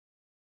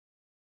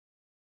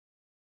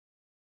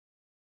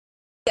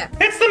ya?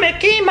 It's the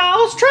Mickey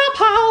Mouse Trap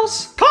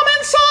House. Come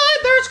inside,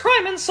 there's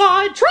crime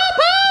inside. Trap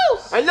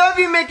House! I love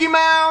you, Mickey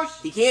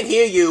Mouse. He can't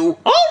hear you.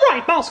 All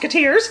right,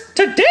 Mouseketeers.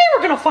 Today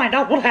we're gonna find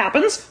out what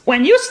happens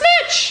when you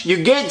snitch.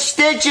 You get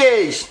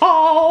stitches.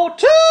 Oh,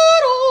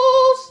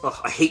 Toodles!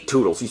 Ugh, I hate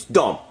Toodles. He's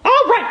dumb.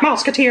 All right,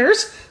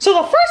 Mouseketeers. So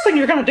the first thing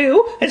you're gonna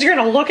do is you're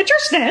gonna look at your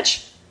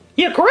snitch,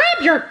 you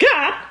grab your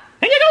gut,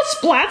 and you go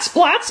splat,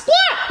 splat, splat.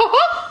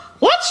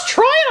 Let's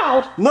try it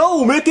out.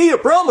 No, Mickey, I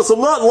promise I'm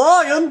not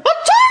lying. I'm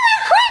tired of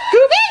your crap,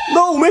 Goofy.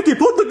 No, Mickey,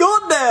 put the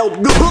gun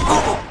down.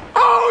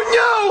 Oh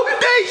no,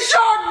 they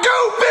shot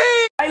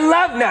Goofy. I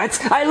love nuts.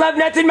 I love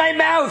nuts in my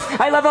mouth.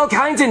 I love all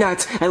kinds of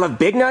nuts. I love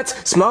big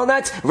nuts, small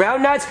nuts,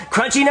 round nuts,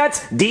 crunchy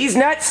nuts, D's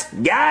nuts.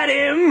 Got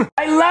him.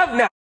 I love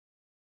nuts.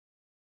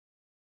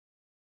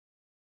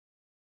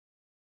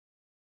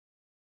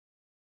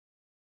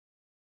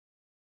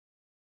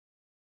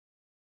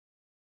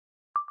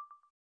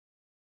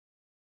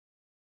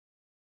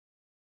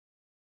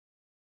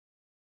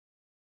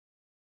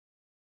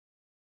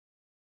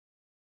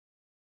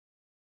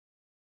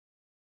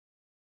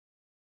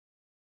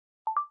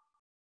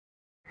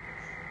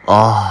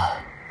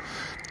 Oh,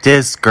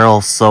 this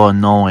girl's so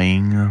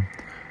annoying.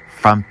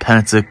 From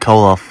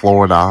Pensacola,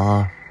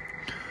 Florida.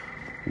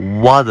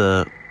 What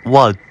a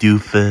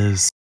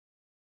doofus.